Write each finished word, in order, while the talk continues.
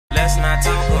Let's not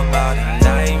talk about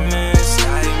indictments.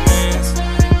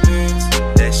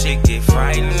 That shit get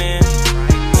frightening.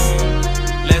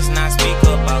 Let's not speak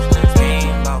about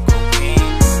cocaine.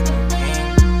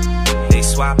 They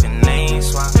swapping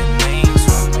names.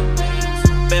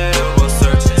 Federal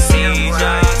search and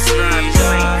seizure.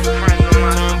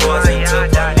 Turn boys into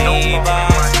Diva.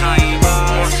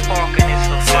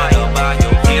 Set up by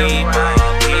your people.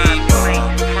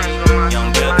 Young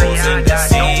devils and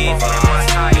deceivers.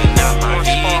 You're not my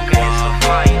equal.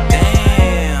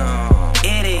 Damn,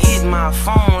 it hit my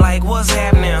phone like what's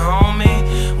happening,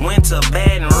 homie? Went to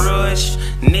Baton Rouge,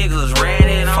 niggas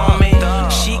ratted on me.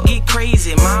 Shit get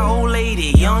crazy, my old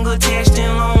lady, young, attached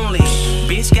and lonely.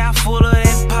 Bitch got full of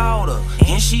that powder,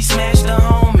 and she smashed the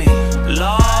homie.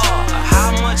 Lord,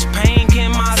 how much pain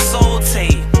can my soul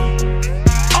take?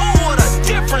 Oh, what a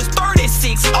difference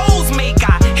 36 O's make.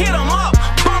 I hit them up,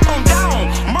 bump them down.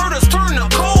 Murders turn to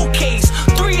cold case.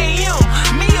 3 a.m.,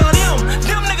 me or them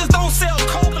niggas don't sell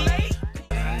Coca-Cola.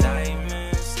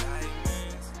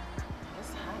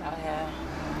 It's hot out here.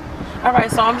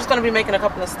 Alright, so I'm just gonna be making a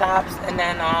couple of stops and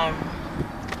then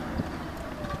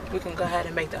we can go ahead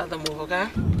and make the other move, okay?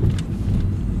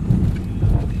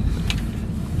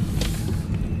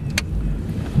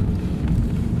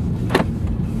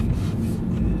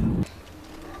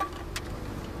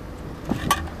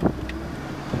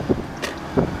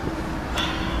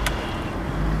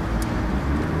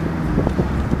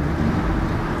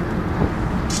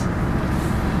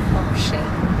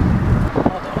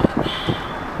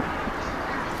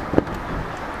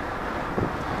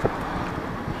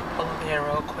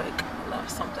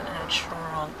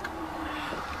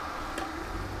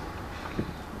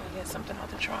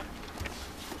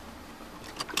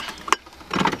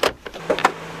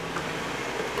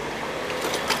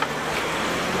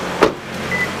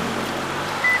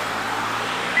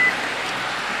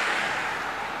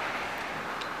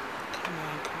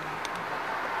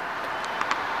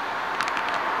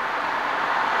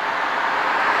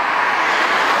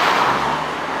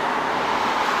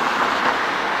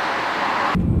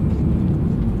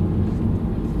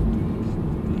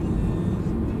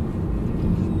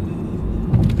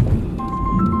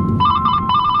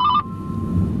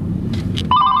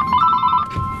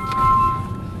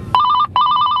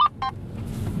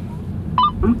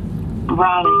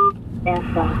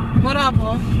 What up,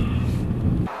 bro?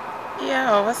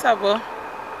 Yo, what's up, bro?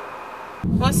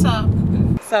 What's up?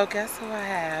 So guess who I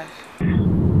have?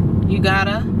 You got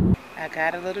her? I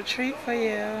got a little treat for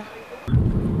you.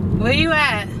 Where you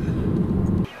at?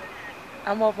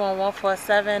 I'm over on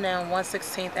 147 and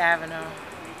 116th Avenue.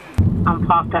 I'm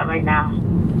parked up right now.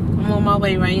 I'm on my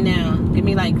way right now. Give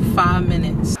me like 5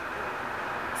 minutes.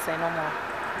 Say no more.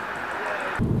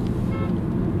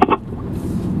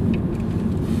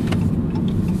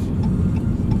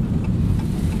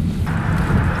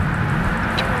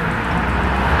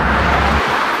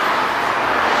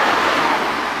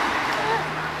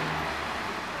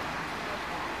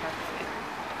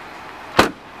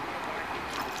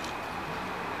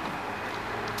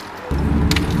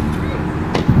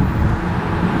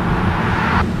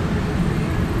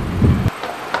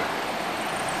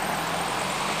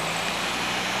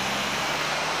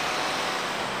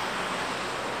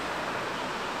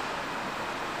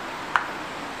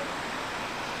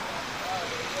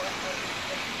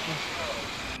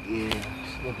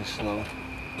 Slow.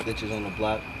 Bitches on the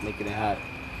block, making it hot.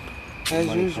 As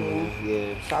Money usual.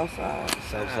 Yeah. Southside.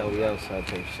 Southside, we outside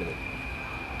type shit.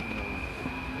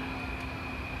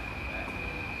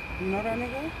 You know that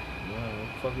nigga? Yeah,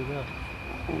 what the fuck is that?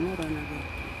 I don't know that nigga.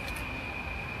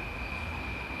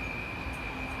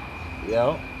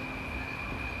 Yo.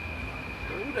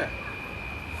 Who that?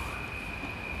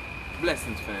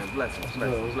 Blessings, fam. Blessings.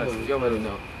 You already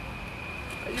know.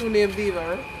 You named Diva,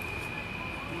 right?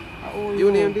 How old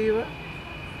You named Diva?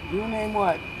 You name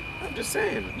what? I'm just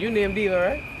saying. You named Diva,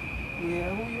 right?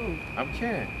 Yeah, who you? I'm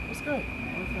Cann. What's good?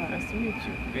 Okay. Nice to meet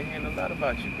you. Been hearing a lot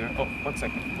about you, girl. Oh, one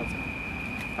second.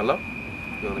 Hello?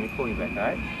 Yo, let me call you back,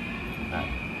 alright?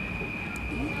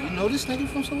 You know this nigga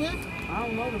from somewhere? I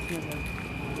don't know this nigga.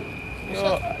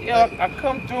 Yo, I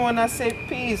come through and I say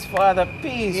peace, Father.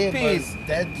 Peace, Yeah, peace.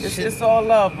 That It's all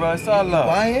love, bro. It's all love.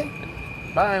 Buying?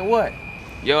 Buying what?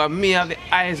 Yo, me have the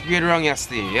highest grade around your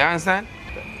stay. You understand?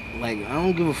 Like, I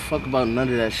don't give a fuck about none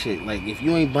of that shit. Like, if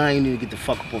you ain't buying, you need to get the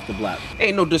fuck up off the block.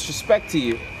 Ain't no disrespect to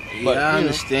you. Yeah, but, I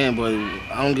understand, but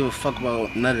I don't give a fuck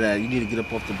about none of that. You need to get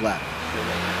up off the block.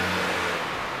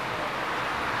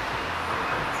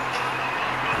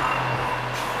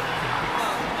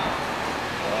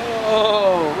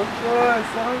 Oh, what's going on,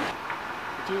 son?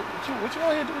 What you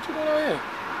out here? What you doing out here?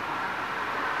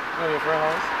 your friend's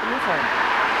house? Where you from?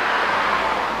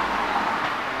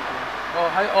 Oh,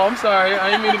 I'm sorry.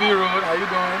 I didn't mean to be rude. How you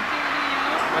doing?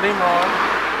 My name Ron.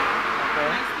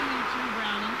 Okay. Nice to meet you,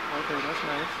 Brownie. Okay, that's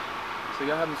nice. So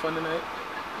y'all having fun tonight?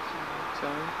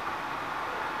 Chilling?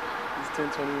 It's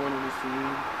 10:21 in the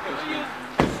scene.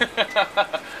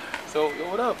 So, yo,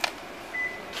 what up?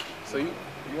 So you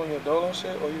on your dolo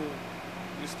shit, or you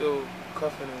still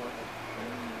cuffing and whatnot?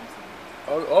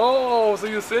 Oh, so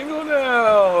you're single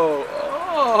now?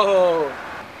 Oh,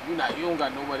 you don't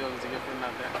got nobody else to get from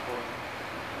out that for.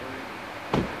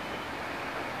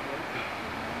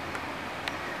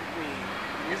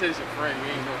 You said it's your friend.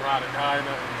 You ain't no ride or die,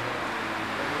 nothing.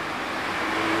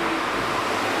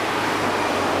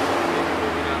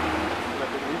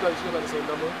 You got the same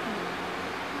number.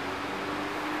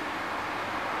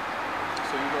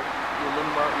 So you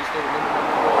remember you still remember my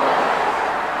number?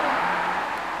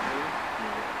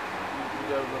 You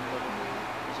gotta remember my number.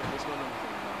 What's my number?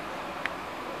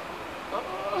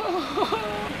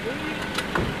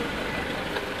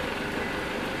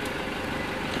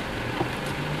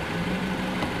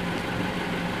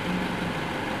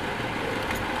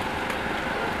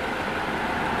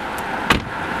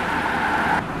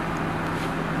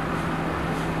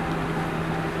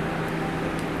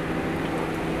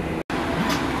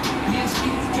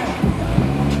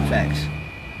 Facts.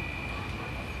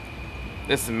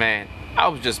 Listen, man, I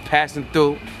was just passing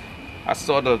through. I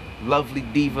saw the lovely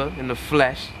Diva in the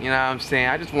flesh, you know what I'm saying?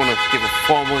 I just want to give a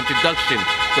formal introduction.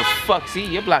 The fuck, see,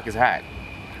 your block is hot.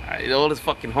 All this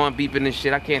fucking horn beeping and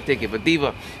shit, I can't take it. But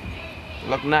Diva,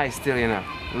 look nice still, you know,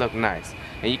 look nice.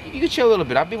 And you can chill a little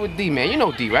bit. I'll be with D, man. You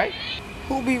know D, right?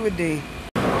 Who be with D?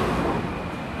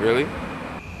 Really?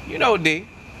 You know D.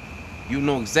 You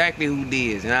know exactly who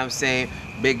D is, you know what I'm saying?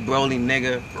 Big Broly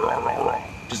nigga.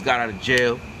 Just got out of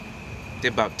jail.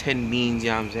 Did about 10 beans, you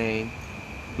know what I'm saying?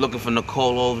 Looking for Niccol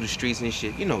all over the streets and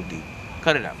shit. You know D.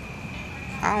 Cut it out.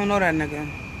 I don't know that nigga.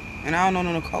 And I don't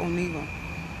know Niccol neither.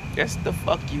 Yes, the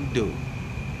fuck you do.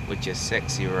 With your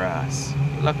sexy ass.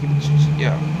 You're lucky that you,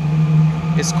 yo.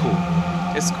 It's cool.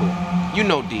 It's cool. You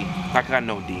know D. Like I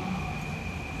know D.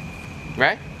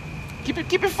 Right? Keep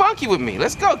it funky with me.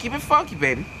 Let's go. Keep it funky,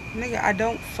 baby. Nigga, I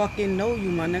don't fucking know you,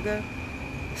 my nigga.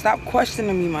 Stop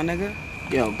questioning me, my nigga.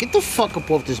 Yo, get the fuck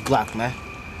up off this block, man.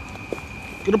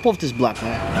 Get up off this block,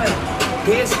 man.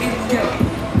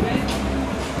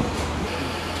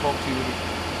 Talk to you.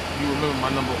 You remember my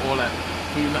number, all that.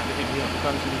 For you not to hit me up. What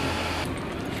kind of shit is it?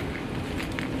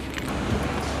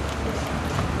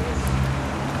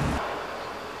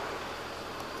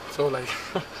 So like,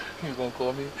 you gonna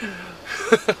call me?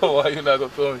 Why you not gonna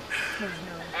call me?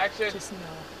 Action. Just know.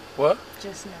 What?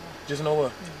 Just know. Just know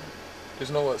what?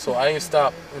 Just know what? So I ain't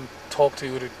stop and talk to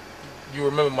you. You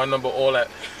remember my number, all that,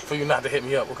 for you not to hit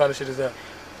me up. What kind of shit is that?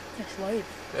 That's life.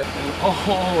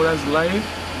 Oh, that's life?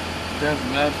 That's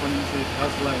mad funny you say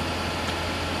that's life.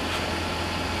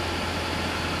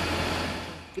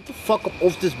 Get the fuck up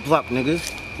off this block,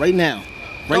 niggas. Right now.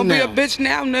 Right Don't now. be a bitch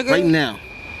now, nigga. Right now.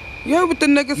 You heard what the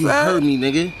nigga You said? heard me,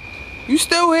 nigga. You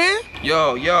still here?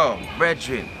 Yo,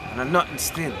 brethren. And nothing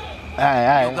still.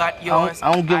 Alright. You got yours,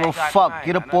 I don't give I a got fuck. mine.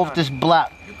 Get up No. off this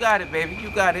block. You got it, baby. You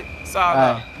got it. It's all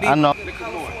Alright, love. I know.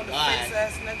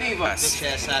 Divas. Get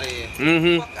your ass out of here.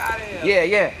 Mm-hmm. Fuck out of here.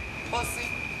 Yeah. Pussy.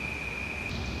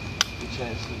 Get your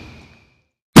ass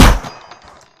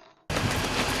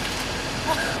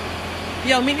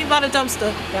Yo, meet me by the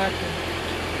dumpster. Gotcha.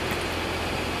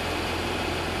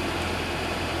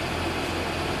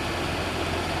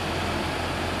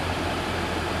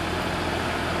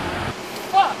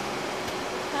 Fuck!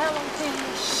 How long clean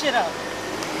this shit up?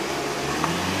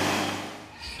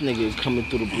 This nigga is coming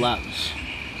through the blocks.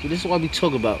 See, this is what we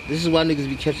talk about. This is why niggas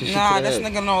be catching shit Nah, to the this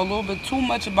head. nigga know a little bit too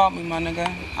much about me, my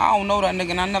nigga. I don't know that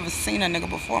nigga, and I never seen that nigga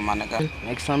before, my nigga.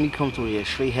 Next time he comes through here,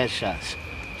 straight headshots.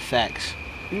 Facts.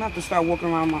 I'm gonna have to start walking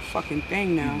around my fucking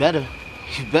thing now. You better.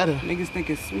 You better. Niggas think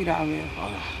it's sweet out here.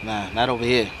 Nah, not over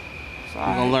here. It's We're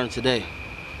alright. gonna learn today.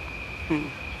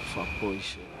 Fuck boy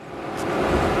shit.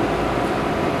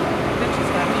 Bitches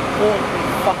got me all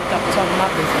fucked up talking my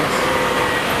business.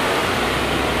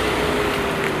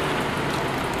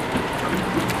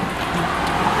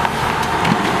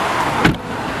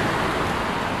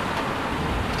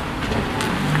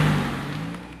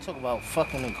 Talk about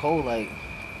fucking Niccol, like,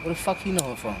 where the fuck you know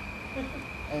her from?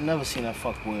 I ain't never seen that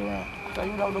fuck boy around. So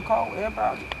you know Niccol,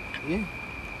 everybody. Yeah,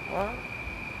 What?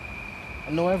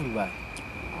 I know everybody.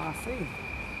 Oh, I see.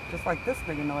 Just like this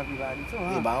nigga know everybody too,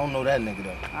 huh? Yeah, but I don't know that nigga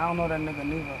though. I don't know that nigga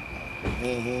neither.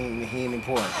 He ain't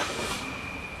important.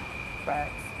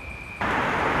 Facts.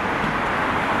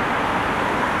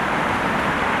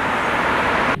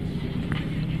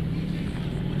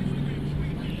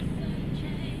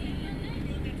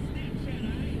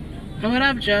 What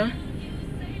up, Joe?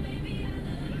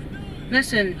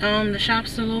 Listen, the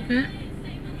shop's still open.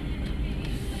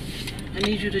 I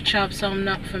need you to chop something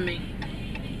up for me.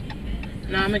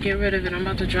 Now I'm gonna get rid of it. I'm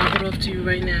about to drop it off to you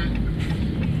right now.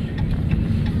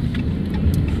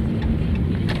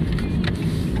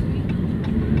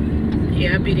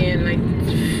 Yeah, I'll be there in like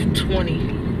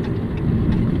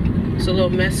 20. It's a little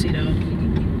messy though.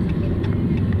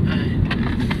 Alright.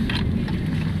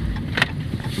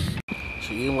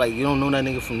 So you like you don't know that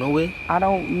nigga from nowhere? I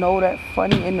don't know that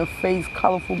funny in the face,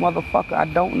 colorful motherfucker. I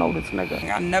don't know this nigga.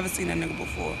 I never seen that nigga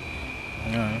before.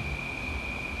 Alright.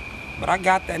 But I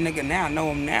got that nigga now. I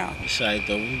know him now. It's alright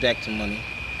though. We back to money.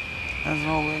 As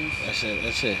always. That's it.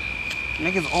 That's it.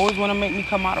 Niggas always want to make me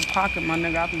come out of pocket, my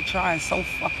nigga. I be trying so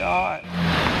fucking hard.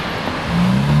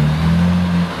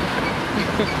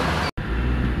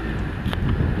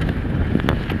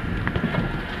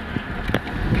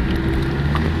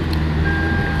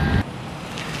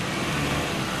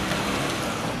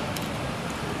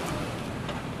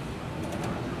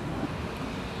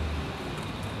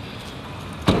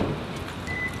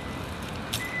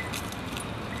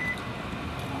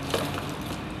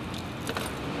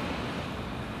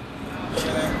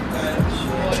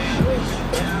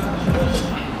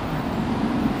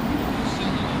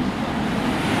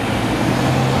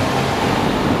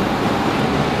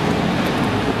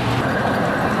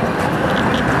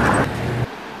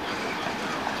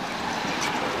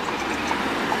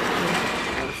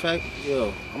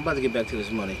 Yo, I'm about to get back to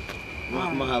this money.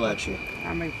 I'm gonna holler at you.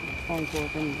 I'll make a phone call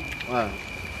from you. Alright.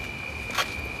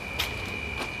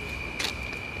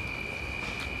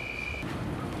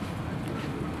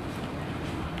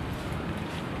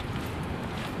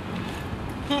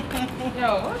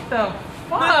 Yo, what the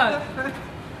fuck?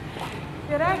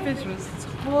 Yeah, that bitch was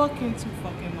talking too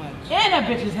fucking much. And that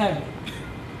bitch is heavy.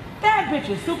 That bitch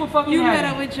is super fucking heavy. You met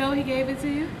up with Joe, he gave it to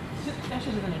you? That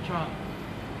shit is in the trunk.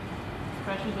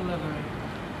 Special delivery.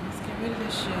 Let's get rid of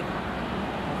this shit.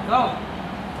 Let's go.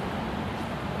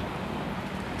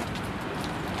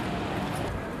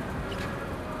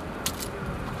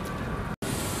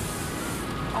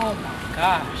 Oh my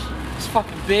gosh. This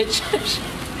fucking bitch.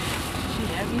 She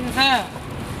heavy as hell.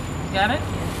 Got it?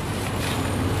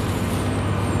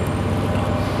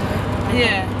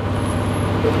 Yeah.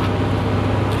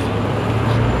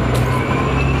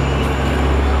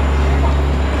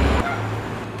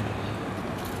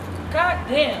 God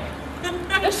damn.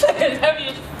 This shit is heavy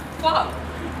as fuck. You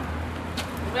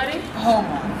ready? Oh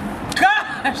my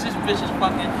gosh, this bitch is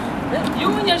fucking.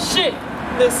 You and your shit.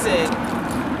 Listen,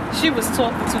 she was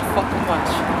talking too fucking much.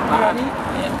 You ready?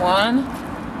 And 1,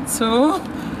 2.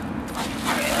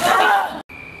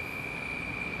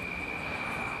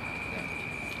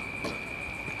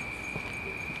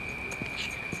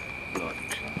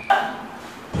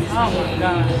 Oh my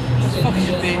god. Fuck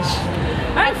you, bitch.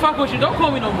 I ain't fuck with you. Don't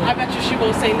call me no more. I bet you she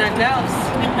won't say nothing else.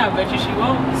 I bet you she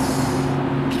won't.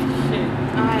 Shit.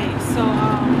 Alright, so,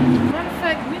 matter of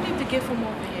fact, we need to get from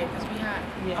over here because we hot.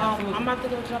 Yeah, I'm about to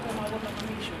go jump in my whip and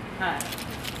meet you. Alright.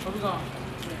 Where we going?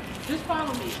 Yeah. Just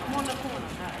follow me. I'm on the corner.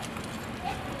 Alright.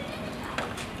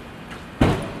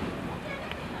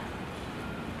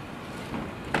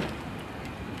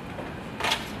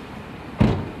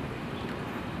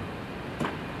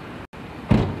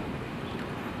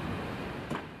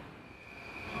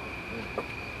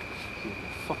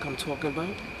 I'm talking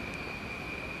about?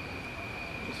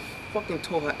 Just fucking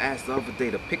told her ass the other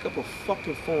day to pick up a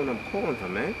fucking phone. I'm calling her,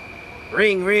 man.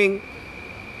 Ring, ring.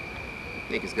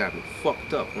 Niggas got me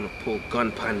fucked up. Wanna pull gun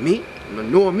upon me? Wanna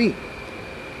ignore me?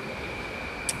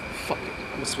 Fuck it.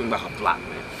 I'm gonna swing by her block,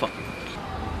 man. Fuck it.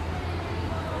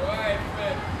 Alright,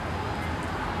 man.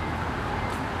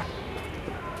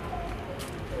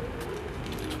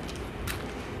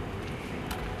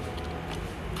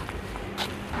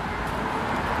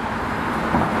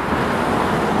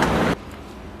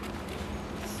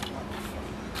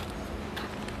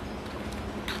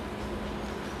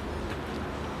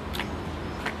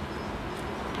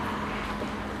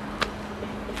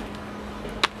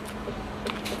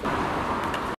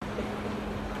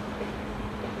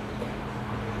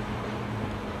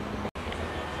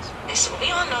 We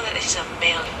all know that this is a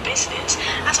male business.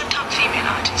 As a top female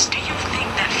artist, do you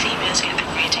think that females get the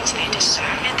ratings they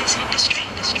deserve in this industry?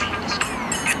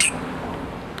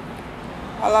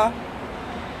 Hello?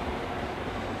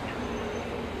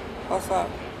 What's up?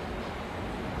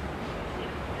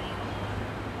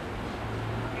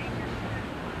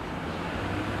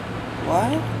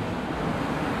 What?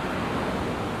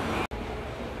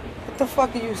 What the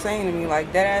fuck are you saying to me?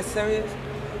 Like, dead ass serious?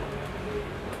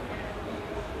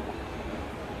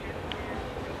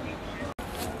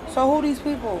 So who these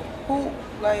people? Who,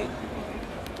 like...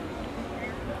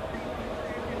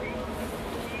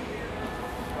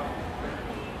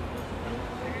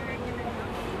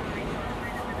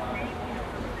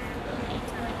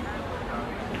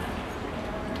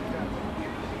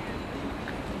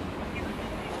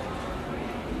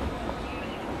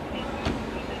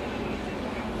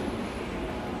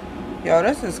 Yo,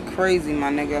 this is crazy, my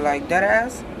nigga. Like, dead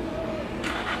ass?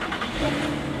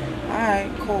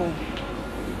 Alright, cool.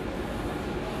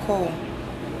 Cool.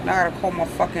 Now I gotta call my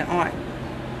fucking aunt.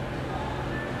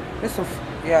 This a...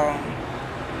 Yo.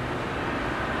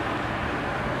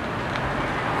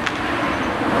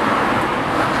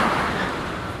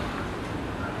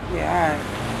 Yeah, alright.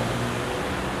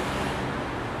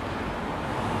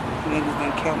 Niggas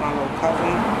done killed my little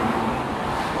cousin.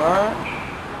 Word?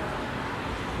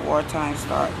 Wartime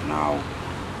start now.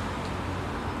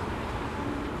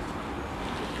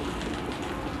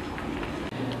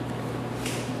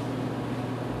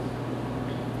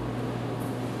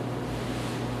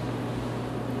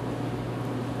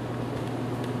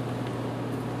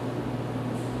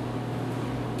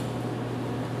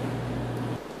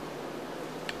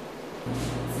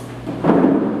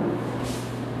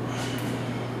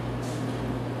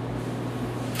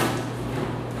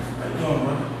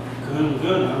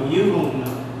 Good. How are you holding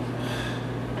up?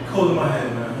 Cold in my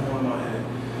head, man. Cold in my head.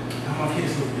 How my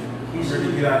kids looking? I'm ready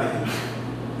to get out of here.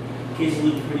 Kids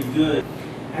looking pretty good.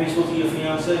 Have you spoken to your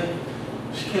fiance?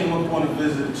 She came up on a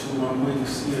visit too. I'm waiting to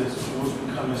see her. So she wants to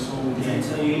be coming soon. Did I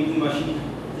tell you anything about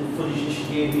the footage that she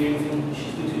gave you? Anything she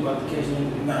spoke to you about the case?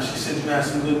 Nah, she said you had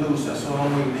some good news. That's all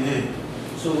I'm waiting to hear.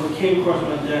 So what came across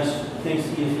my desk, thanks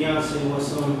to your fiance, was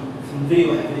some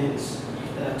video evidence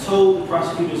that I told the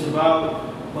prosecutors about,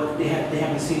 but they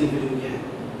haven't seen the video yet.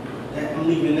 I'm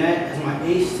leaving that as my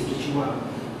ace to get you out.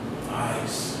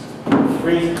 Nice.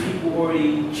 Friends and people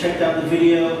already checked out the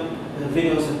video. The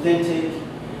video is authentic.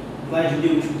 I'm glad you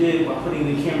did what you did by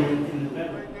putting the camera in the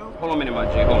bedroom. Hold on a minute, my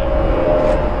G. Hold on.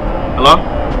 Hello?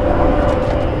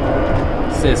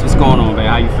 Sis, what's going on, babe?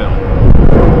 How you feeling?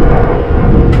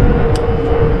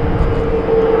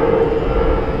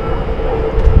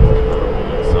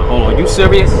 So, hold on. You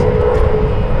serious?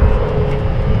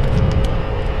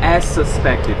 As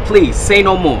suspected. Please, say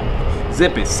no more.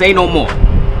 Zip it. Say no more.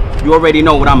 You already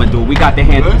know what I'm gonna do. We got the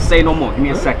handle. Say no more. Give me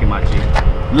a second, my G.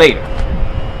 Later.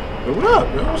 Yo, what up?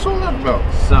 Yo, what's all that about?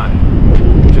 Son,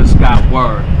 just got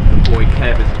word. The boy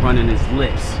Kev is running his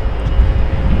lips.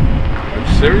 Are you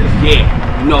serious? Yeah.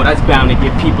 You know that's bound to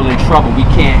get people in trouble. We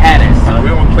can't have that, son. We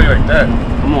don't play like that.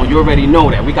 Come on, you already know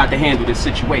that. We got to handle this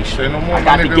situation. Say no more, I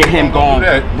got to get him going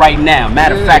right now.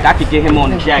 Matter of fact, I could get him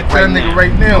on the jack right now. That nigga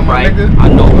right now, my nigga. I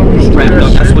know. Strapped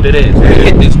up. That's what it is.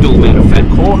 Hit this dude, matter of fact.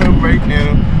 Call him right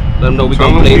now. Let him know we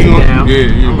gonna blaze him down. Yeah,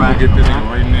 we gonna get this nigga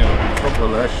right now. Fuck all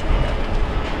that shit.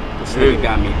 This nigga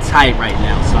got me tight right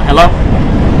now, son. Hello?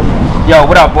 Yo,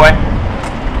 what up, boy?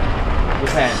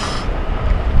 What's happening?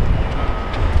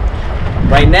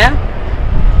 Right now?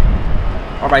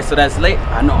 Alright, so that's late.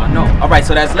 I know. Alright,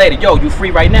 so that's later. Yo, you free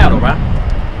right now though, right?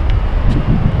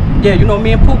 Yeah, you know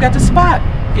me and Pooh got the spot.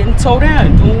 Getting towed down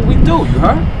and doing what we do, you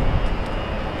heard?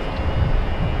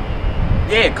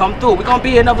 Yeah, come through. We're gonna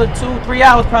be here another 2-3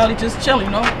 hours probably just chilling,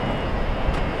 you know?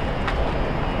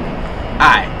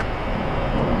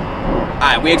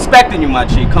 Alright, we expecting you, my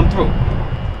G. Come through.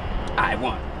 Alright,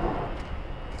 one.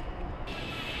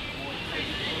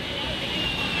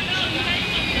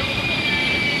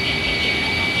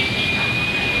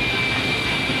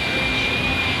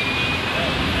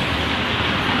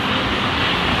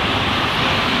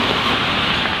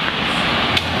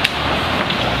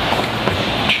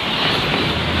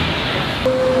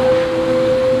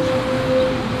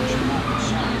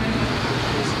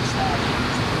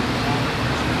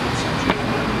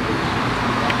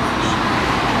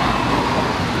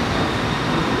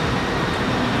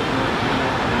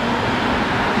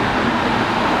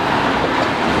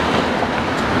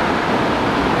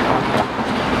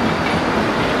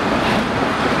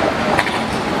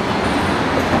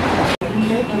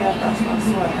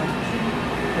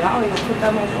 I don't even put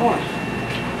that much on.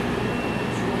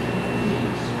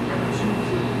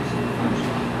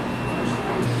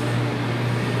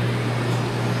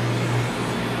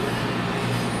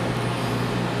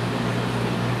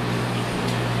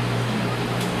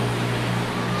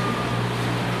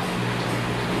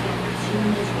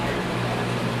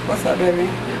 What's up, baby?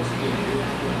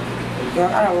 Yo, I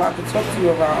got a lot to talk to you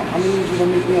about. I'm gonna need you to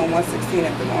meet me on 116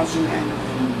 at the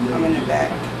laundromat. I'm in the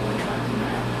back.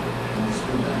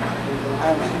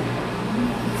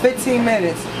 Alright. 15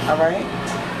 minutes, alright?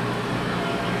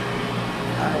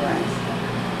 Alright.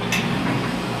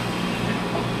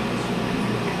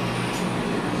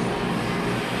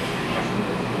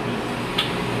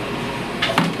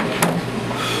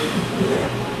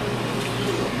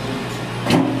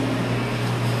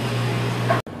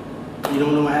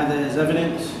 as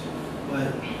evidence,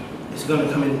 but it's gonna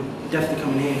definitely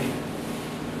come in handy.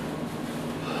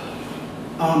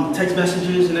 Text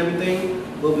messages and everything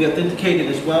will be authenticated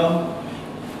as well.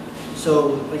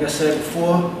 So, like I said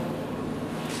before,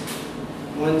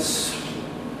 once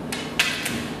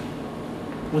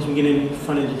we get in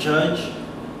front of the judge,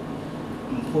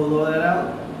 I'm gonna pull all that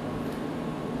out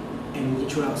and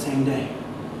get you out same day.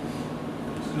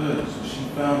 It's good. So she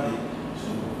found it. So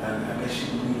I guess she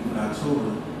believed when I told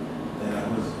her that I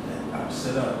was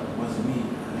set up. It wasn't me.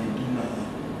 I didn't do nothing.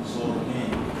 It's all a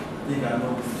game. I think I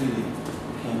know who did it.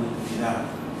 Can't wait to get out.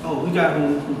 Oh, we got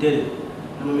who did it.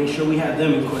 I'm gonna make sure we have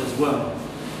them in court as well.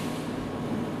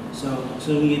 So as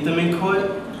soon as we get them in court,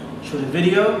 show the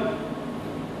video,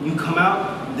 you come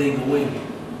out, they go in.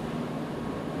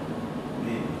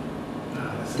 Man,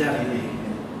 Definitely.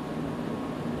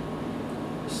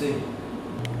 See.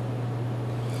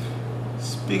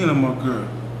 Speaking of my girl,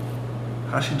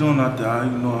 how she doing out there?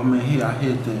 You know, I'm in here, I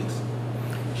hear things.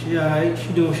 She alright,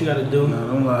 she doing what she gotta do. Nah,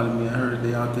 don't lie to me. I heard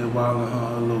they out there wilding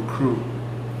her little crew.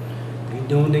 They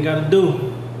doing what they gotta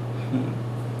do.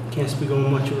 Can't speak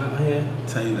on much around here.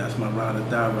 Tell you, that's my ride or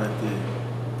die right there.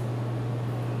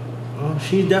 Oh,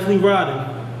 she's definitely riding.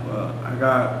 Well, I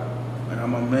got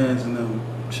my mans and them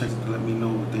checking to let me know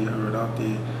what they heard out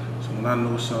there. So when I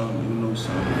know something, you know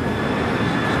something.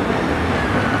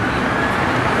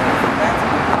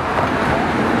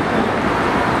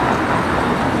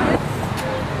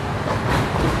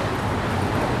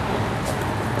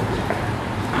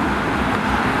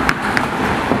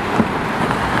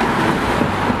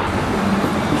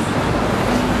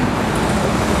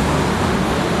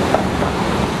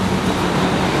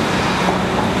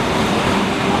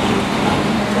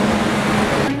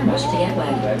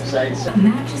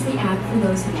 Match is the app for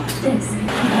those who want this.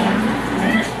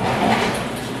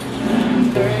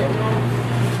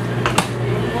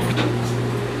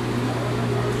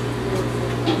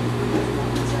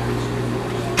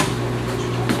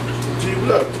 Gee,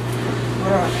 what up?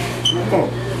 Come on.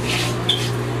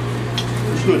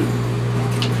 What's good?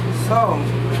 So,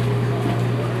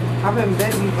 I've been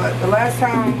busy, but the last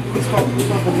time we spoke to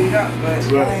beat up, but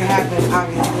it ain't happened,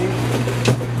 obviously.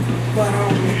 But,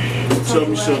 tell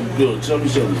me something good. Tell me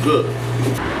something good.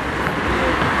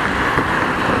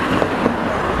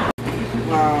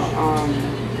 Well,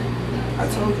 I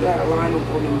told you I had a line up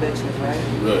on them bitches, right?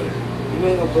 Right. You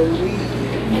ain't gonna believe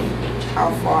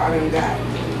how far I done got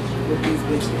with these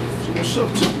bitches. So what's up,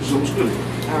 Tim? So what's good?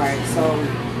 Alright, so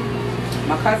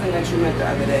my cousin that you met the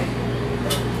other day.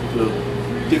 The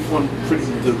thick one, pretty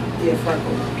the yeah,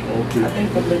 Freckle. Okay. I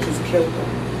think the bitches killed her.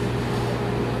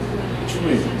 What you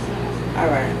mean?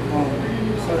 Alright, boom.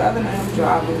 So the other night I'm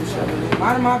driving,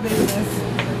 minding my business.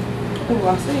 Ooh,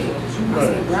 I see it. I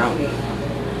see a brownie.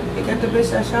 You got the bitch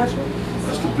that shot you?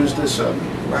 That's the bitch that shot me.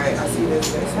 Right, I see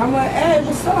this bitch. I'm like, hey,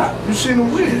 what's up? You seen her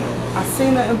where? I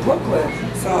seen her in Brooklyn.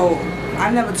 So I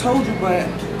never told you, but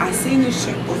I seen this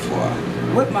chick before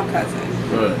with my cousin.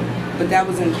 Right. But that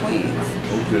was in Queens.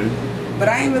 Okay. But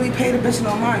I ain't really paid a bitch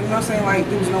no mind, you know what I'm saying? Like,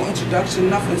 there was no introduction,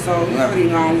 nothing, so you already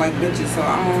know I don't like bitches, so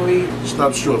I don't really...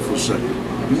 Stop short for a second.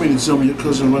 You mean to tell me your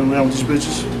cousin running around with these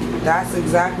bitches? That's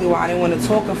exactly why I didn't want to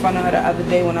talk in front of her the other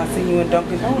day when I seen you in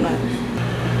Dunkin' Donuts.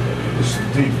 This is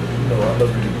Diva. You know, I love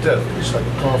you to death. It's like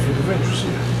a conflict of interest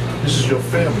here. This is your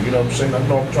family, you know what I'm saying? I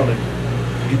know I'm trying to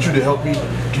get you to help me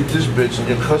get this bitch and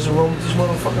your cousin run with these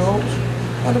motherfucking hoes.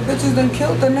 Well, the bitches done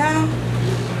killed her now.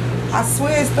 I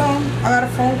swear it's them. I got a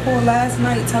phone call last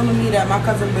night telling me that my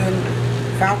cousin been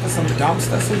found for some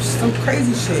dumpster, some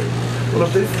crazy shit. Well,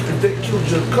 if they killed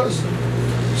your cousin,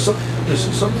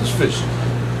 listen, something's fishy.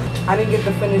 I didn't get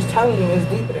to finish telling you, it's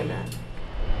deeper than that.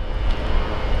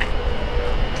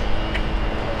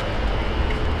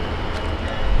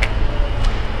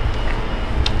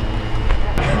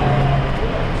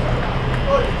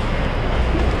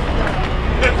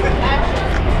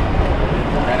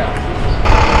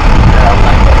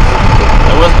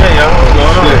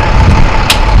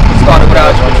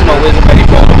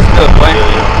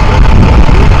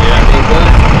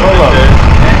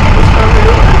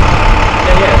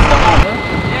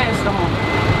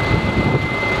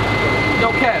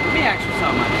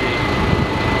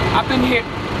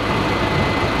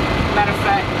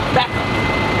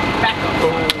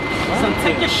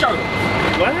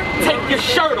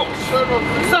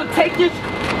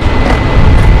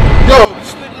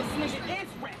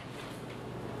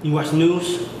 You watch the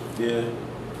news? Yeah,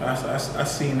 I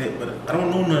seen it, but I don't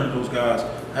know none of those guys.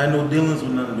 I had no dealings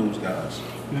with none of those guys.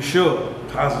 You sure?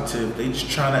 Positive. They just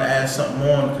trying to add something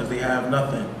on because they have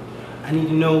nothing. I need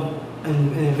to know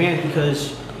in advance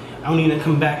because I don't need to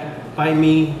come back bite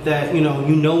me that, you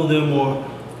know them or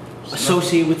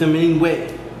associate with them in any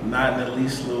way. Not in the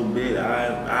least little bit.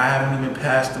 I haven't even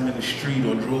passed them in the street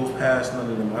or drove past none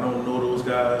of them. I don't know those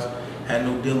guys, had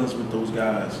no dealings with those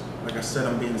guys. Like I said,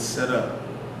 I'm being set up.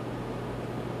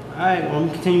 Alright, well, I'm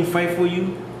gonna continue to fight for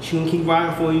you. She gonna keep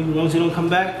riding for you. As long as you don't come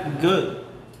back, we're good.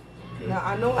 Now,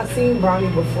 I know I seen Brownie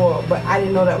before, but I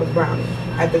didn't know that was Brownie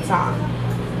at the time.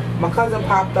 My cousin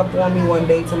popped up on me one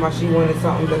day to my she wanted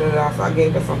something, so I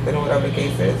gave her something or whatever the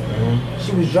case is.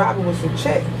 She was driving with some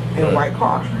chick in a white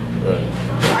car.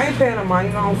 I ain't paying no money,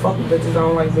 I don't fuck with bitches, I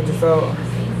don't like bitches, so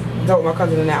I told my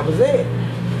cousin and that was it.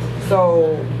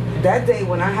 So that day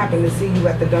when I happened to see you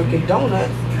at the Dunkin'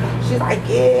 Donuts, she's like,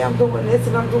 yeah, I'm doing this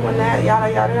and I'm doing that,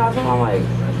 yada yada yada. So I'm like,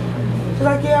 she's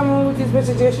like, yeah, I'm gonna with these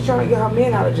bitches jail, she's trying to get her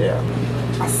man out of jail.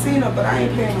 I seen her, but I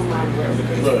ain't paying no money, whatever the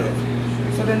case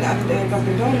is. So then the other day at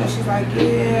Dunkin' Donuts, she's like,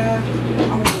 yeah,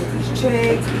 I'm with these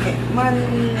chicks, we get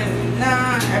money,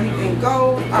 everything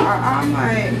goes. I'm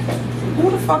like, who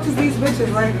the fuck is these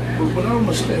bitches? Like, but I don't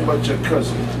understand about your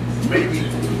cousin. Maybe,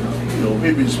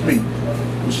 maybe it's me.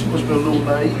 But she must be a little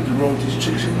naive to run with these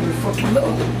chicks and you fucking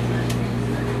know.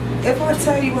 If I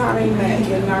tell you how they met,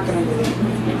 you're not gonna believe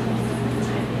me.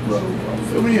 Well,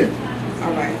 fill me in.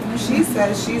 Alright. She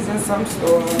says she's in some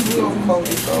store, little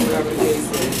clothing store, whatever the case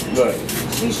is. Right.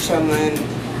 She's chilling.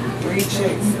 Three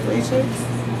chicks?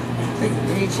 I think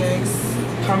 3 chicks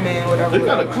come in, whatever. They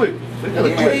got a click. They got a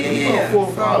click. 4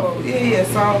 or 5.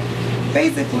 So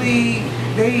basically,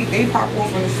 they pop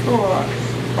off in the store,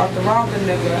 about to rob the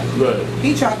nigga. Right.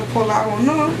 He tried to pull out on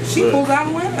her. She pulled out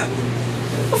on him.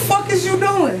 What the fuck is you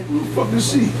doing? Who the fuck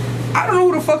is she? I don't know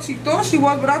who the fuck she thought she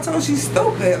was, but I told her she's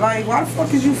stupid. Like, why the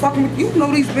fuck is you fucking with, you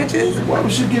know these bitches? Why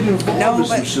was she getting involved with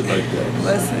some shit like that?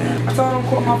 Listen, I told her don't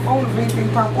call my phone if anything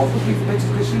pop off with these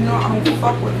bitches, because she know I don't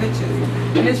fuck with bitches.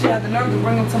 And then she had the nerve to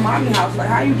bring them to Mami house. Like,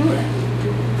 how you do that?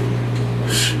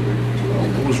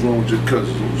 What's wrong with your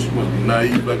cousin? She must be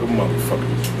naive like a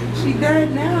motherfucker. She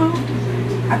dead now.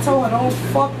 I told her don't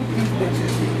fuck with these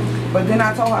bitches. But then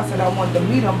I told her, I said I wanted to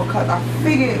meet them because I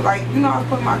figured, like, I was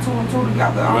putting my 2 and 2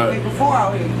 together all day before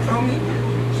out here, you feel me?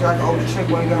 She's like, oh, the chick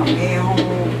wanna get her man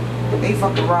home. They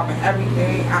fucking robbing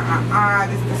everything.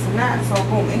 This and that. So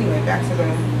boom, anyway, back to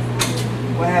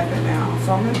what happened now.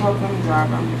 So I'm in Brooklyn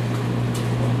driving.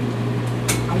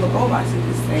 I look over, I see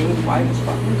this same white as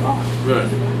fucking car. Right.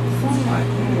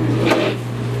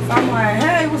 So I'm like,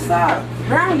 hey, what's up?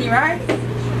 Brownie, right?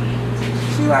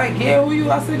 She like, yeah, who you?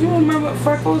 I said, you remember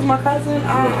Freckles, my cousin?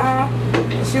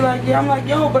 She like, yeah. I'm like,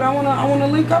 yo, but I wanna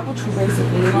link up with you,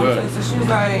 basically. You know what I'm saying? So she was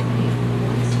like,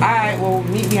 alright, well,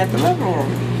 meet me at the living room.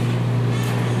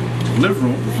 Living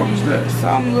room? What the fuck is that?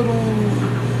 Some little,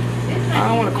 I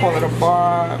don't want to call it a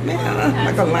bar, man,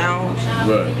 like a lounge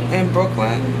in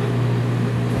Brooklyn.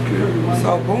 Okay.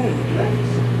 So boom,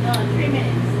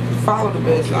 follow the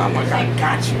bitch. So I'm like, I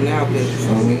got you now, bitch. You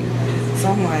feel me? So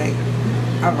I'm like,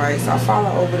 alright, so I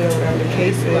follow over there, whatever the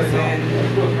case is, and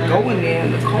go in there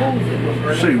and the cold.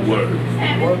 Say word.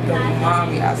 Worked up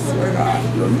Mami, I swear to God.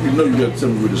 Yo, you know you gotta tell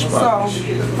me where the spot is.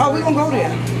 So, we gonna go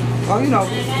there. Oh, don't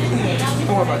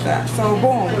worry about that. So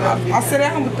boom, I sit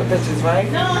down with the bitches, right?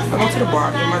 I go to the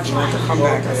bar, get my drink, I come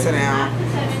back, I sit down.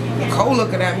 Nicole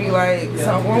looking at me like,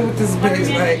 something wrong with this bitch,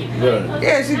 like,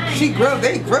 yeah,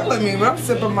 they grilling me, but I'm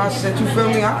sipping my shit, you feel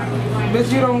me?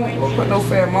 Bitch, you don't put no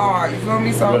fair mark, you feel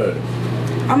me? So,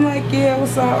 I'm like, yeah,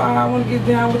 what's up? I want to get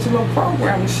down with your little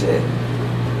program and shit.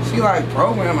 She like,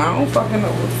 program? I don't fucking know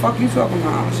what the fuck you talking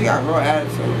about. She got real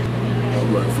attitude.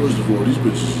 Alright, first of all, these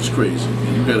bitches is crazy.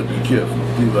 You gotta be careful.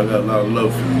 Diva, I got a lot of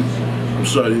love for you. I'm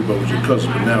sorry to hear about with your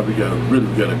cousin, but now we got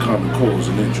a common cause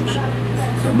and interest. I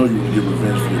know you want to get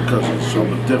revenge for your cousin, so I'm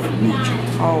gonna definitely need you.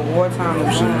 Oh, wartime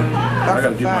is on. I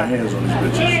gotta get my hands on these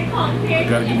bitches. I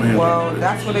gotta get my hands on these bitches. Well,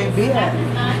 that's where they be at.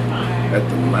 At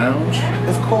the lounge?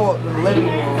 It's called the living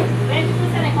room.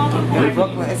 In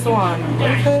Brooklyn. It's on,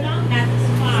 what is it?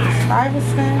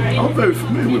 Stuyvesant? I'm very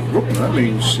familiar with Brooklyn. I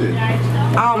mean, shit. I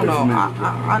don't know.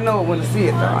 I know when to see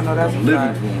it, though. I know that's the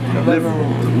living room. The living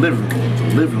room. The living room.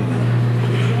 The living room.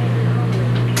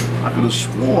 I could have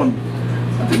sworn,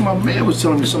 I think my man was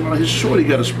telling me something. His shorty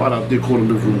got a spot out there called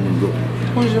the living room in Brooklyn.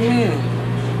 Who's your man?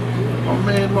 My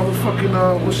man,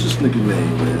 motherfucking, what's this nigga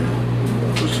name, man?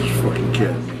 What's this fucking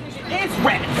cat? It's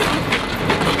rap.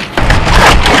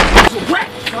 It's rap.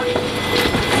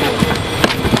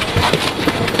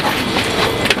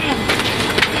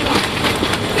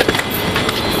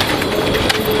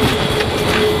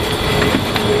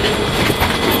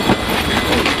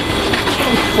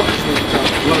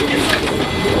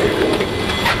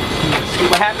 See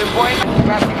what happened, boy?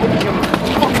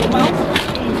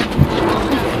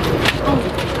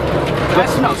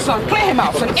 Air him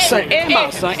out, son. Air him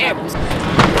out, son. Air him out.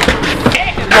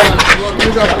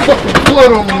 You got fucking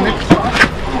blood on me, nigga.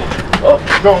 Oh,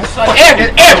 no. Air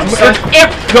him, son. Air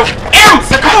him,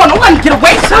 son. Come on, don't let him get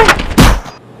away, son.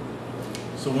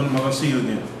 So when am I gonna see you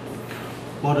again?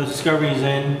 Well, the discovery's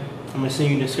in. I'm gonna send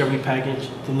you the discovery package,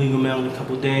 the legal mail in a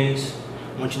couple of days.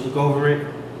 I want you to look over it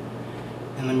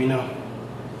and let me know.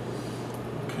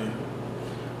 Okay.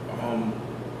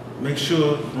 Make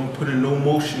sure you don't put in no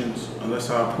motions unless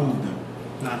I approve them.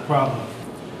 Not a problem.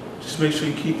 Just make sure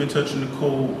you keep in touch with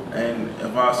Niccol and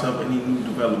advise her of any new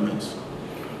developments.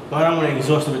 Well, I don't want to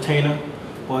exhaust the retainer,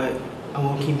 but I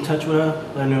will keep in touch with her,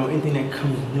 let her know anything that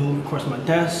comes new across my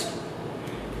desk,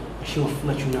 and she'll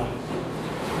let you know.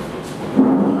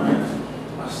 Alright,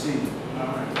 I see.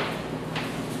 Alright.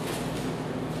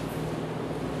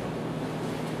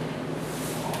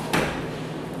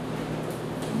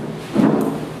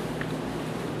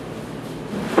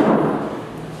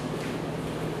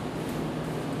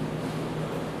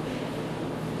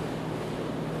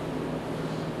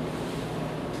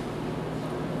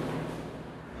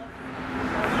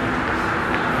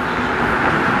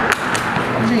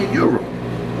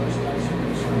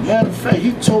 Matter of fact,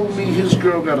 he told me his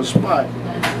girl got a spot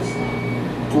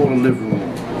called a living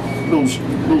room.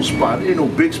 Little spot. Ain't no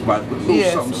big spot, but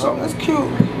little something. That's cute.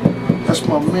 That's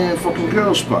my man fucking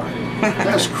girl spot.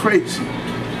 That's crazy.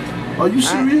 Are you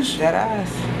serious? That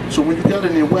ass. So when you got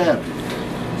in there, what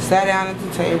happened? Sat down at the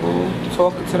table,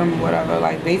 talking to them, whatever,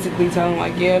 like basically telling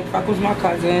like, yeah, fuck was my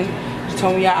cousin. She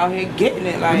told me y'all out here getting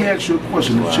it. Like, let me ask you a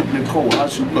question. The chick Niccol, how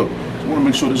she look? I want to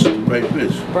make sure this is the right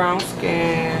bitch. Brown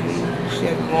skin, she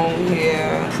had long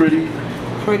hair.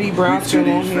 Pretty brown skin,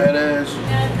 long hair. Fat ass.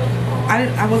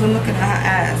 I wasn't looking at her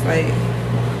ass, like.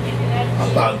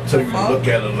 I'm not telling you to look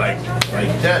at her like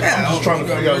that. Yeah, I'm just trying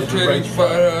to figure out the right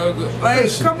spot. Like,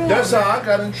 listen, come on. that's how I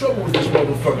got in trouble with this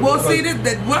motherfucker. Well, see,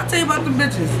 what I tell you about the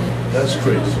bitches? That's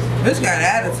crazy. Bitch got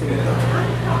attitude, though.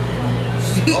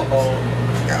 She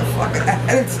got fucking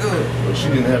attitude. But she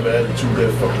didn't have an attitude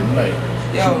that fucking night.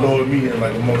 Yo. She lowered me in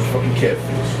like a motherfucking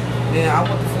catfish. Yeah, I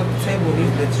want to flip the table with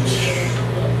these bitches.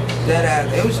 That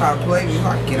ass, they was trying to play me.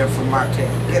 I get her from my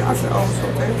cat. Yeah, I said, oh, it's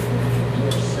okay.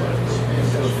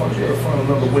 You gotta find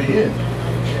another way in.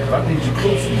 I need you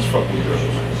close to these fucking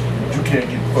girls. But you can't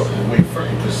get fucking away from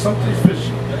it because something's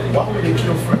fishy. Why would they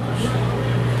kill Freckles?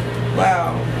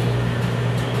 Wow.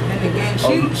 And again,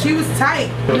 she was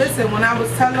tight. Listen, when I was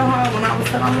telling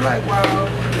her, like, well,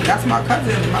 that's my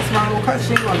cousin. That's my little cousin.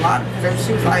 She ain't gonna lie because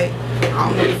she was like, I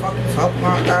don't know what the fuck you talking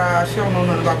about. She don't know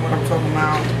nothing about what I'm talking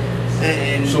about.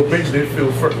 And so basically, they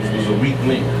feel Freckles was a weak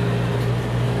link.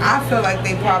 I feel like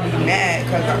they probably mad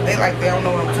because they don't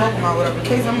know what I'm talking about. Whatever the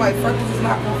case, I'm like, Freckles is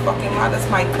not gonna fucking lie. That's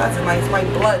my cousin. Like, it's my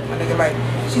blood, my nigga. Like,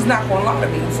 she's not gonna lie to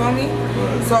me. You feel me?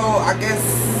 Right. So I guess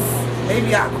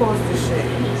maybe I caused this shit.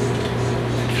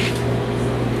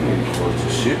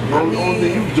 Shit, the only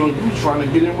thing you was doing, you was trying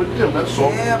to get in with them, that's all.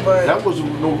 Yeah, but that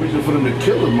wasn't no reason for them to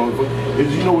kill them, motherfucker.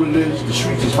 You know what it is? The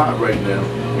streets is hot right now,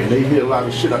 and they hear a lot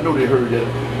of shit. I know they heard that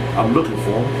I'm looking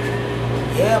for them.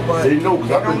 Yeah, but they know,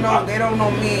 they don't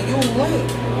know me and you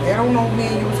linked. They don't know me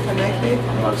and you was connected.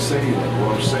 I'm not saying that.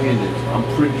 What I'm saying is, I'm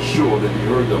pretty sure that they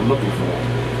heard that I'm looking for them,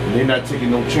 and they're not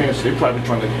taking no chances. They're probably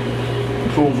trying to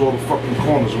close all the fucking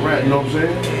corners around. You know what I'm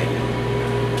saying?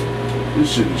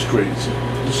 This shit is crazy.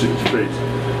 This shit is crazy.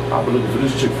 I've been looking for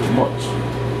this chick for months.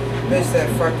 Bitch said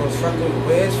Freckles. Freckles,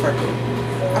 where's Freckles?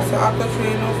 I said, I thought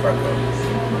you ain't no Freckles.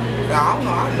 I don't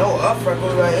know, I know of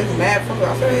Freckles, like it's mad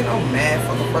Freckles. I said, ain't no mad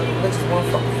fucking Freckles, bitch is one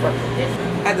fucking Freckles.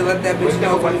 I had to let that bitch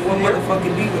know one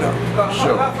motherfucking Diva though.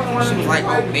 Sure. She was like,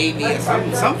 oh baby, or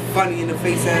some funny in the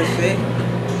face ass shit.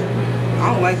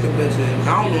 I don't like the bitches.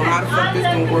 I don't know how the fuck this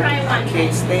gonna work. I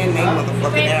can't stand they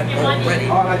motherfucking ass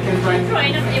already.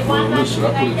 Well, listen,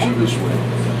 I put it to you this way.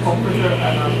 As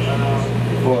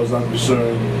far as I'm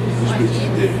concerned, this bitch is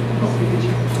dead.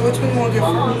 So which one you want to get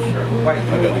first? I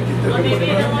gotta get that bitch.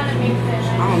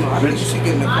 I don't know, I think you should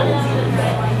get Niccol.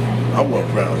 I want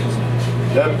brownies.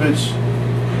 That bitch,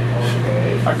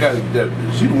 I gotta get that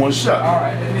bitch. She the one shot.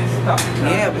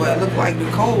 Yeah, but it looked like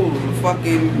Niccol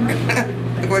fucking,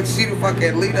 look like she the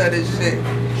fucking leader of this shit.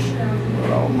 But I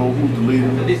don't know who's the leader,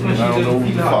 and I don't know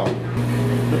who's the follower.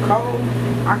 Niccol?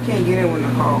 I can't get in with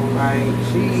Niccol. Like,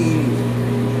 she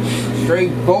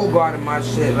straight bogarted my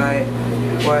shit. Like,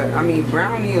 but I mean,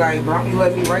 Brownie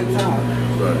let me right time.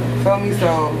 Right. Feel me?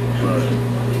 So, right.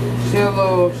 She a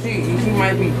little, she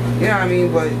might be, you know what I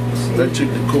mean? But that chick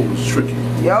Niccol was tricky.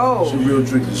 Yo. She real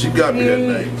tricky. She got me that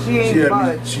night. She ain't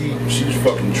budged. She's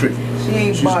fucking tricky. She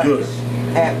ain't She's budged good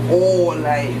at all.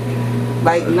 Like,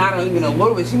 Like, not even a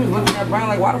little bit. She was looking at Brian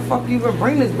like, why the fuck you even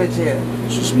bring this bitch here?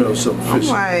 She smells something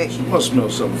fishy. I'm like, she must smell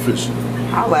something fishy.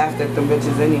 I laughed at them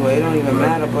bitches anyway. It don't even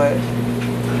matter, but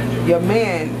your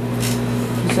man,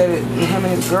 you said it, him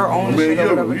and his girl own the shit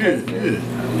or whatever. Yeah.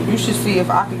 You should see if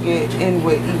I could get in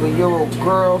with either your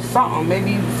girl, something.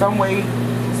 Maybe some way,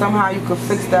 somehow you could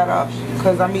fix that up.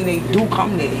 Because, I mean, they do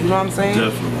come there. You know what I'm saying?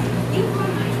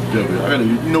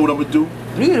 Definitely. You know what I'm going to do?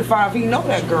 You need to find if he know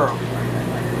that girl.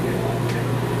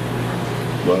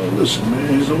 Well, listen,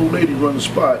 man, his old lady run the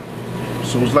spot.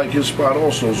 So it's like his spot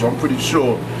also. So I'm pretty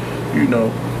sure, you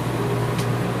know,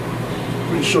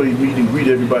 pretty sure he meet and greet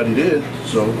everybody there.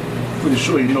 So pretty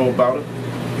sure you know about it.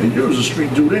 And you're a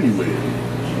street dude anyway.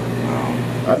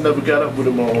 I never got up with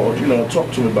him or, you know,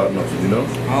 talked to him about nothing, you know?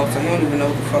 Oh, so you don't even know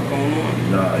what the fuck going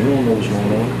on? Nah, you don't know what's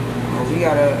going on. Oh, we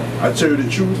gotta... I tell you the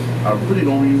truth, I really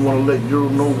don't even want to let you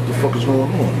know what the fuck is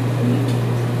going on.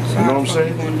 So you know what I'm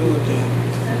saying? What you gonna do with that?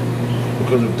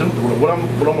 Because if them, what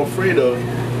I'm afraid of,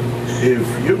 if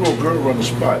your little girl run the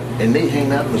spot and they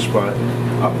hang out in the spot,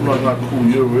 I don't know how cool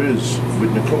your is with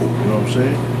Niccol, you know what I'm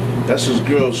saying? That's his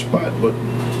girl's spot, but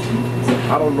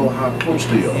I don't know how close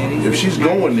they are. If she's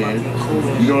going there,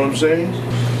 you know what I'm saying?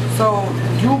 So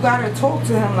you gotta talk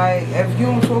to him. Like, if you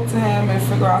don't talk to him and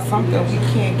figure out something, we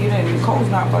can't get in. Niccol's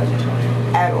not budging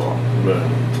at all. Right.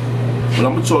 But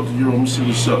I'm gonna talk to you. I'm gonna see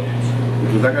what's up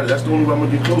because that's the only way I'm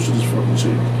gonna get close to this fucking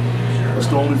chick. That's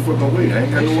the only fucking way. I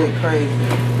ain't got no way.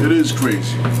 Crazy. It is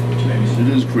crazy. It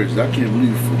is crazy. I can't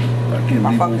believe it. I can't My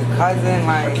believe fucking cousin,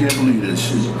 like, I can't believe that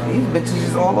shit. These bitches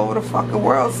is all over the fucking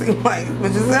world. Seem like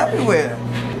bitches everywhere.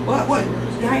 What?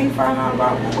 Y'all ain't find out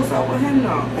about what's up with him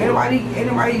though?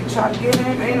 Anybody try to get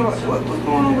him? What's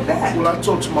going on with that? Well, I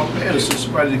talked to my man and said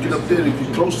somebody to get up there to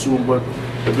get close to him, but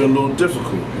it's been a little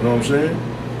difficult. You know what I'm saying?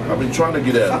 I've been trying to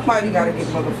get at him. Somebody gotta get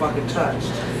motherfucking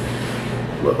touched.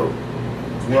 Well,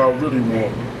 I really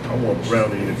want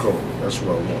Brownie and Niccol. That's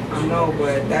what I want. I know,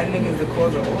 but that nigga's the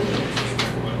cause of all this.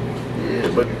 Yeah,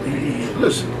 but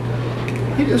listen,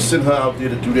 he didn't send her out there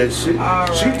to do that shit.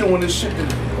 She's doing this shit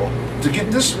to get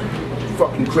this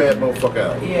fucking crab motherfucker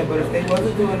out. Yeah, but if they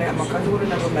wasn't doing that, my cousin would have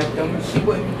never met them. She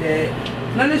wouldn't be dead.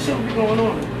 None of this shit would be going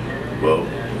on. Well,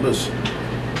 listen,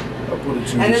 I'll put it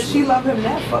to you. And if she love him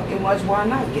that fucking much, why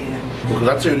not get him? Because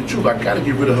I tell you the truth, I gotta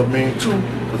get rid of her man too.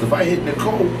 Because if I hit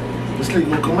Niccol, this nigga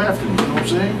gonna come after me. You know what I'm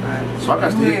saying? Right. So I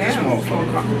got to hit this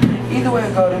motherfucker. Either way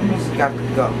it go, them bitches got to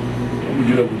go. I'm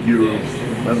gonna get up with Euro.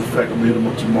 Matter of fact, I'm gonna hit him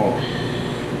up tomorrow. I'm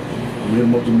gonna hit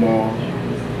him up tomorrow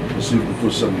and see if we can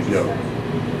put something together.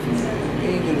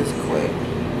 Even this quick.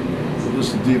 So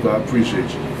listen, Diva, I appreciate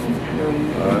you.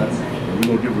 Alright? And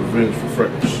we're gonna get revenge for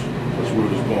Freckles. That's where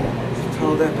it's going. I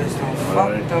told that bitch don't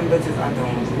fuck them bitches. I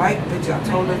don't like bitches. I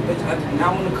told this bitch I do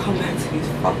not want to come back to these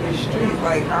fucking streets.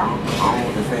 Like, I don't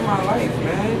want this ain't my life,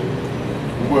 man.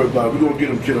 Don't worry about it. We're gonna get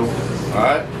him, kiddo.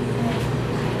 Alright?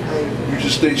 You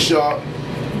just stay sharp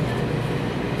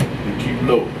and keep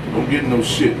low. Don't get no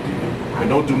shit, Diva. And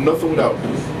don't do nothing without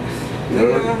me. You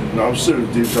heard? No, I'm serious,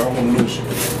 Diva. I don't want to lose you.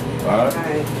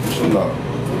 Alright? Peace and love.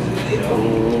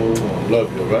 Oh, love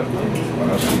you, alright?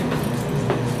 I'll see you.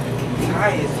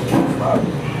 Tired as fuck.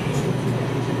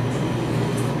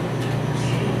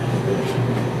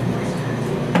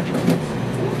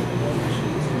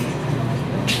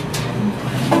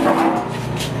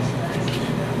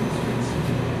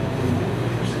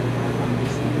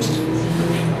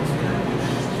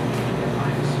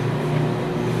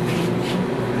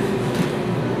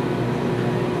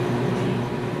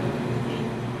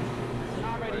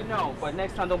 But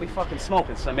next time don't be fucking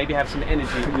smoking, so maybe have some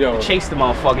energy. Yo. Chase the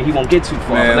motherfucker, he won't get too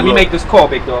far. Man, Let me make this call,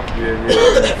 big dog. Yeah.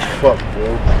 Fuck,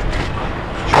 bro.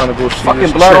 Trying to go see fucking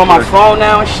this blood on my chick, phone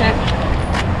now and shit.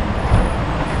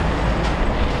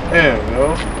 Damn,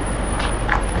 yo.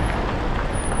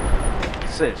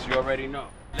 Sis, you already know.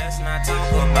 Let's not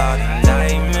talk about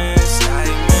indictments.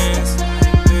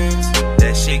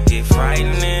 That shit get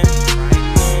frightening.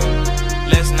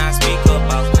 Let's not speak